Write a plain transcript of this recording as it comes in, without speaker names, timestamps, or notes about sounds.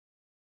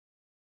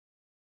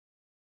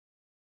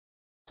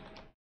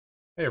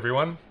Hey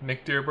everyone,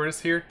 Nick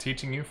Dearbortis here,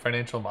 teaching you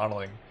financial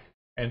modeling.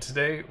 And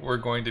today we're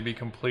going to be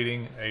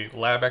completing a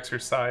lab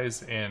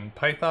exercise in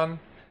Python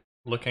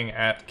looking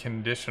at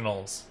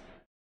conditionals.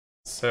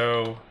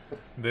 So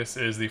this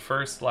is the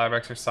first lab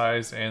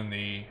exercise in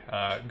the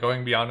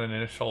Going Beyond an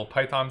Initial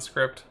Python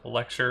Script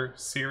lecture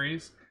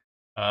series.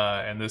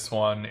 And this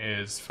one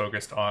is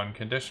focused on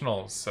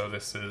conditionals. So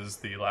this is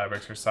the lab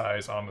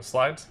exercise on the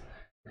slides.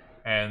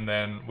 And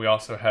then we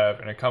also have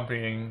an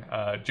accompanying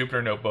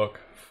Jupyter notebook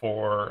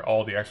for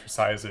all the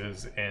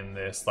exercises in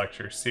this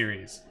lecture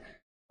series.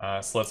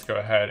 So let's go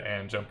ahead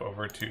and jump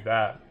over to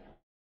that.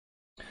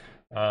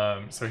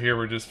 So here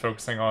we're just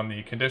focusing on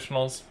the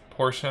conditionals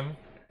portion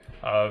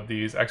of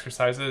these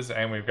exercises,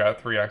 and we've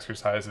got 3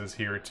 exercises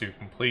here to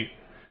complete.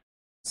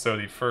 So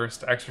the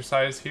first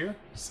exercise here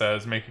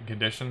says make a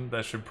condition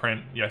that should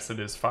print yes it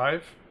is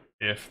 5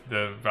 if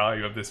the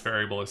value of this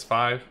variable is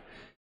 5,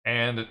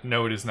 and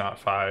no it is not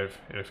 5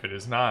 if it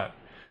is not.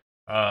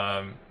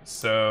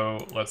 So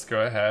let's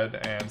go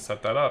ahead and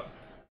set that up.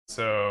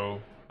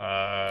 So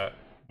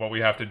what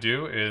we have to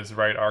do is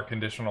write our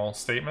conditional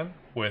statement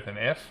with an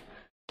if.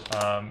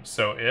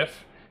 So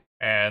if,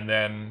 and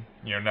then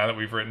now that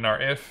we've written our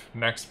if,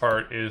 next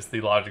part is the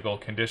logical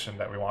condition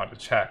that we want to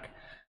check.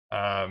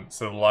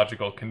 So the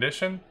logical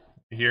condition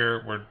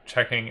here, we're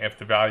checking if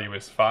the value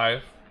is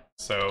 5.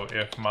 So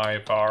if my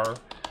var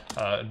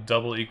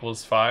double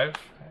equals 5,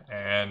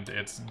 and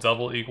it's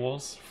double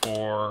equals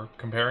for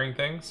comparing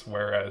things,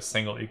 whereas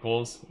single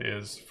equals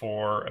is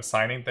for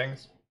assigning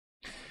things.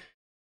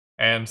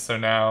 And so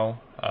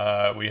now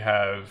we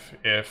have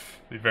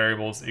if the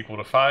variable is equal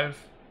to 5,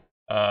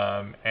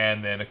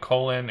 and then a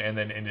colon and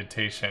then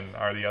indentation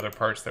are the other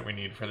parts that we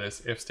need for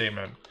this if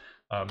statement.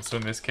 So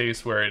in this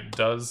case where it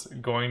is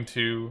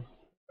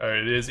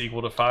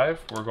equal to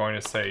 5, we're going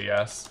to say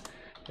yes,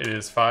 it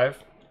is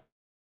 5.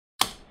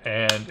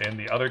 And in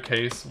the other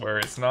case where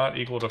it's not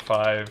equal to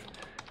 5,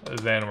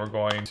 then we're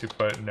going to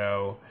put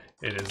no,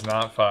 it is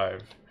not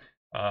 5.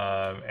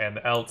 And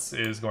else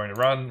is going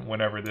to run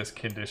whenever this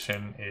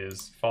condition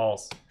is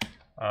false.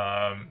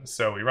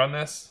 So we run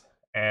this,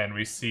 and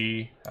we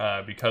see,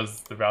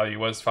 because the value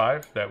was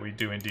 5, that we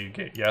do indeed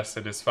get yes,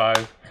 it is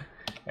 5.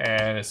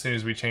 And as soon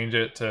as we change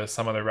it to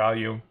some other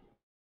value,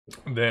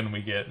 then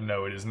we get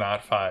no, it is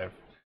not 5.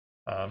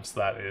 So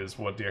that is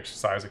what the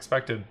exercise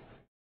expected.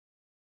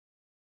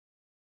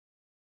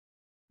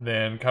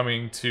 Then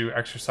coming to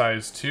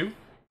exercise 2,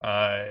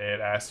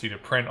 it asks you to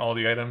print all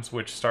the items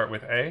which start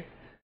with A.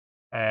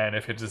 And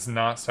if it does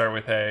not start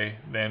with A,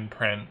 then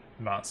print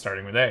not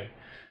starting with A.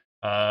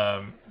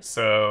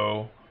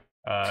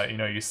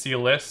 You see a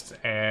list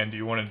and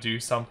you want to do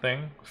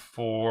something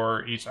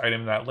for each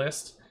item in that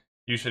list,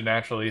 you should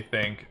naturally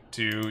think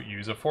to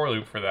use a for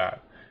loop for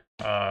that.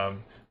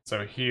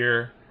 So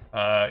here,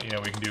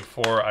 we can do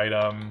for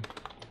item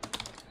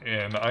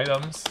in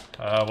items.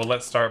 Well,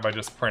 let's start by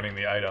just printing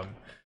the item.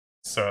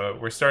 So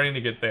we're starting to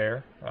get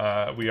there.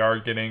 We are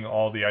getting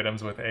all the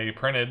items with A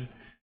printed,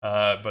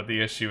 but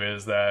the issue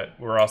is that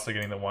we're also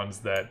getting the ones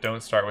that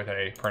don't start with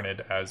A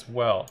printed as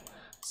well.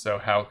 So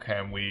how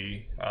can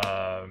we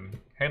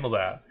handle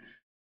that?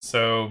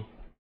 So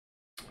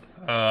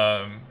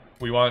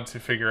we want to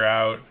figure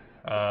out,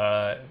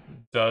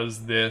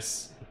 does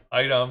this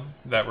item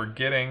that we're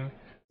getting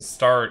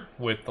start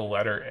with the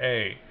letter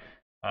A?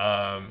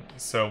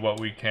 So what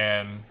we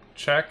can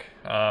check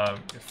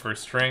for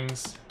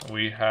strings,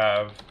 we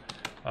have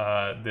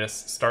this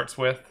starts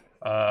with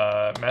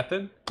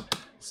method.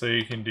 So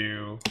you can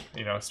do,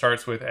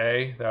 starts with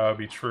A, that would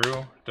be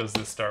true. Does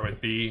this start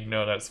with B?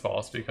 No, that's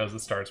false because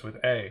it starts with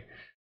A.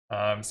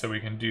 So we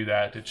can do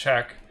that to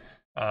check.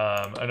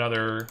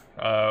 Another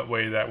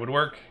way that would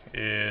work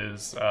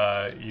is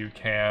you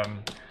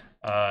can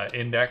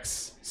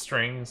index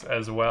strings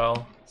as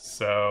well.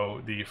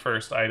 So the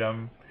first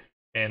item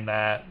in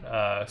that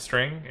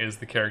string is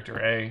the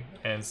character A,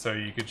 and so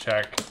you could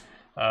check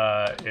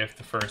if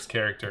the first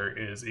character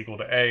is equal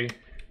to A.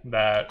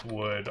 That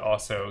would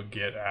also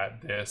get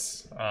at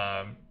this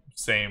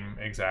same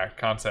exact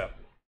concept.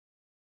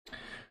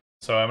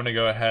 So I'm going to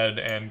go ahead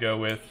and go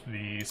with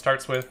the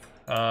starts with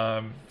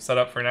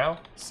setup for now.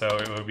 So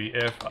it would be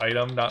if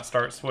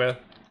item.starts with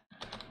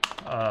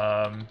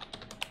A,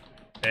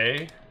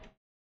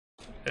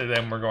 and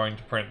then we're going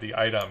to print the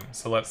item.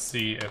 So let's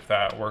see if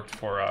that worked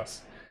for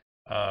us.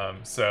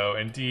 So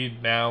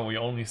indeed, now we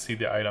only see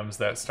the items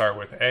that start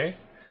with A,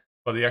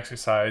 but the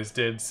exercise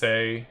did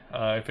say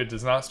if it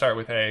does not start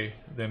with A,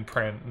 then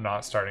print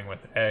not starting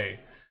with A.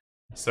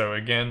 So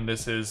again,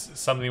 this is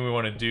something we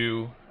want to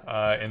do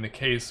in the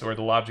case where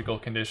the logical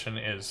condition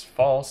is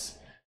false,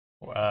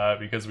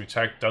 because we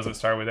checked does it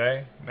start with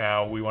A.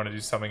 Now we want to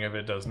do something if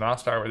it does not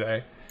start with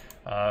A.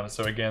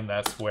 So again,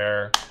 that's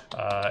where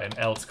an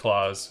else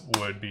clause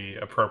would be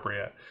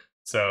appropriate.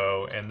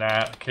 So in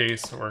that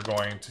case, we're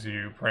going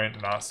to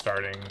print not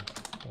starting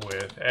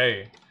with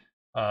A.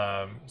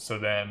 So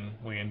then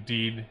we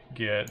indeed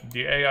get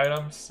the A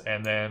items,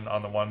 and then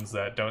on the ones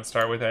that don't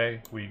start with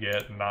A, we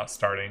get not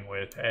starting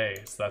with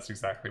A. So that's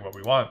exactly what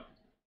we want.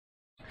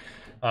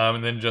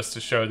 And then just to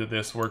show that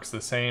this works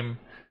the same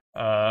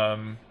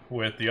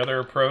with the other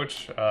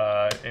approach,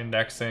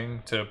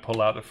 indexing to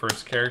pull out the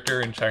first character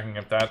and checking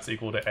if that's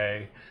equal to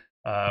A,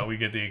 we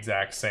get the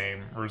exact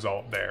same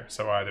result there.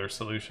 So either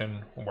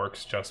solution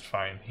works just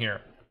fine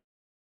here.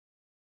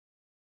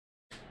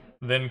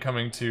 Then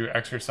coming to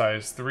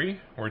exercise 3,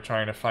 we're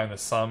trying to find the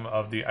sum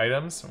of the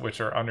items which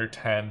are under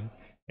 10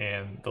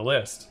 in the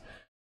list.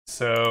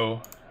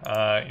 So,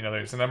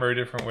 there's a number of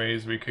different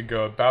ways we could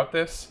go about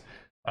this.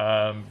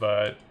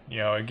 But,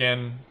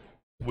 again,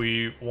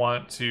 we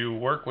want to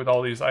work with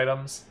all these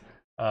items.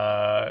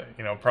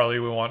 Probably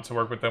we want to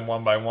work with them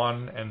one by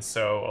one. And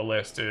so a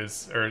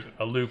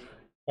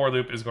for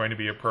loop is going to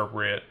be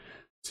appropriate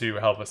to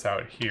help us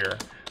out here.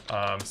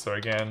 So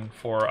again,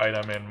 for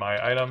item in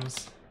my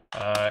items,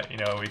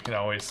 we can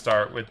always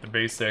start with the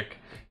basic,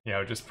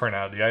 just print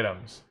out the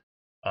items.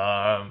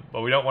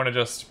 But we don't want to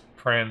just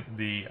print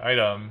the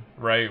item,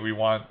 right? We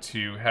want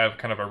to have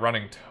kind of a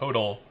running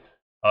total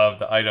of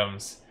the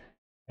items,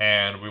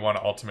 and we want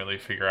to ultimately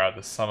figure out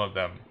the sum of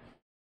them.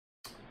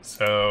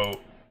 So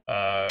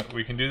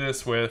we can do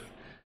this with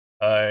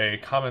a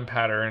common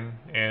pattern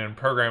in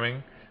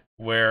programming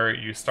where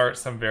you start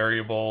some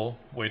variable,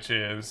 which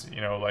is,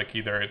 like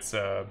either it's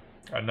a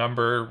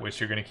number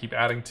which you're going to keep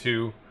adding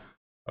to,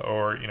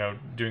 or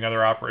doing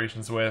other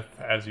operations with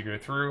as you go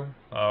through,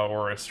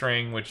 or a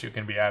string which you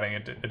can be adding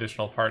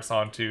additional parts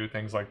onto,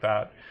 things like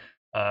that.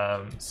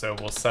 So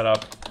we'll set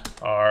up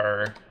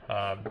our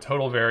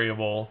total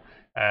variable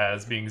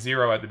as being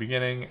 0 at the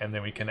beginning, and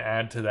then we can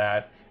add to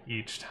that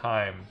each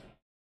time.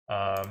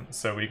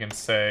 So we can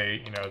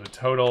say the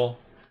total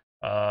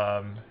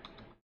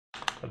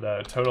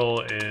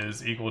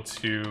is equal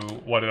to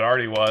what it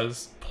already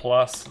was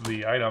plus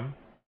the item.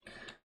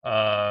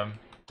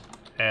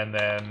 And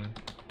then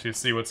to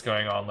see what's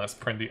going on, let's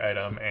print the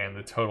item and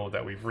the total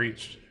that we've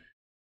reached.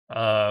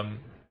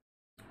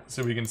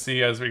 So we can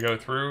see as we go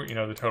through,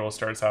 the total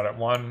starts out at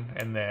 1,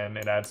 and then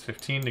it adds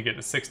 15 to get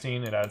to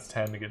 16, it adds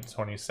 10 to get to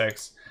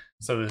 26.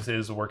 So this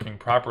is working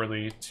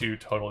properly to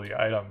total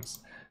the items.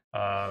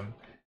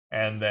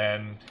 And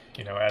then,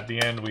 at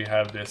the end, we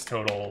have this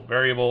total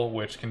variable,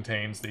 which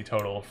contains the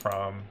total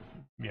from,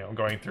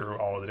 going through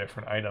all of the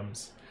different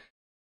items.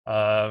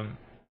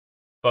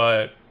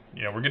 But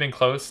we're getting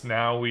close.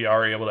 Now we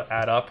are able to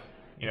add up,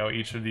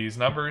 each of these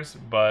numbers,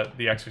 but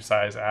the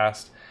exercise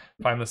asked,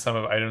 find the sum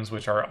of items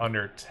which are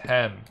under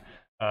 10.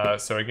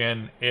 So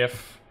again,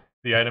 if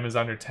the item is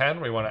under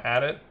 10, we want to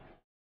add it.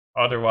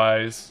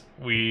 Otherwise,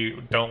 we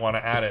don't want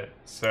to add it.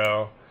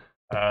 So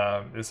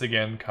this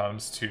again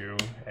comes to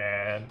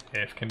an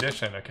if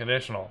condition, a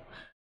conditional.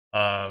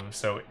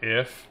 So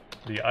if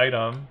the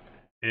item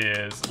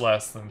is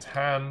less than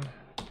 10,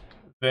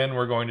 then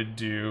we're going to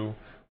do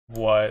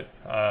what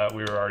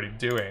we were already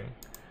doing.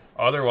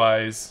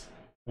 Otherwise,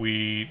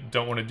 we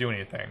don't want to do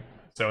anything.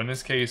 So in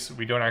this case,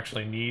 we don't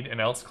actually need an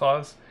else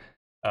clause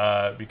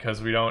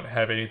because we don't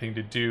have anything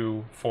to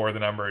do for the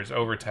numbers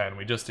over 10.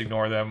 We just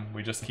ignore them,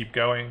 we just keep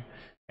going,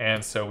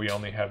 and so we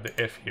only have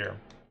the if here.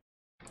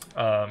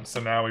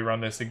 So now we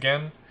run this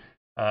again.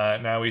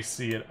 Now we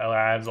see it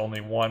adds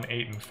only 1,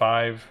 8, and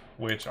 5,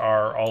 which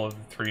are all of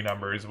the 3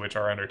 numbers which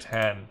are under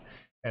 10.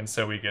 And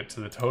so we get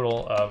to the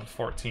total of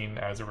 14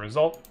 as a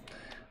result.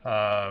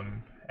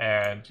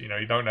 And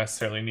you don't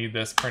necessarily need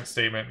this print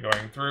statement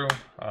going through.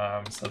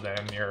 So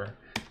then your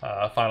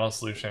final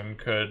solution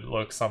could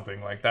look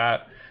something like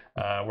that,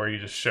 where you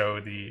just show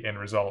the end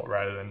result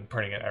rather than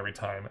printing it every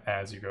time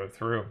as you go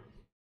through.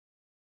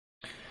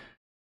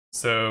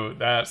 So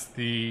that's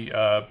the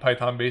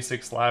Python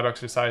Basics lab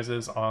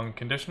exercises on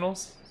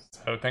conditionals.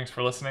 So thanks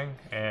for listening,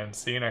 and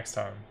see you next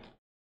time.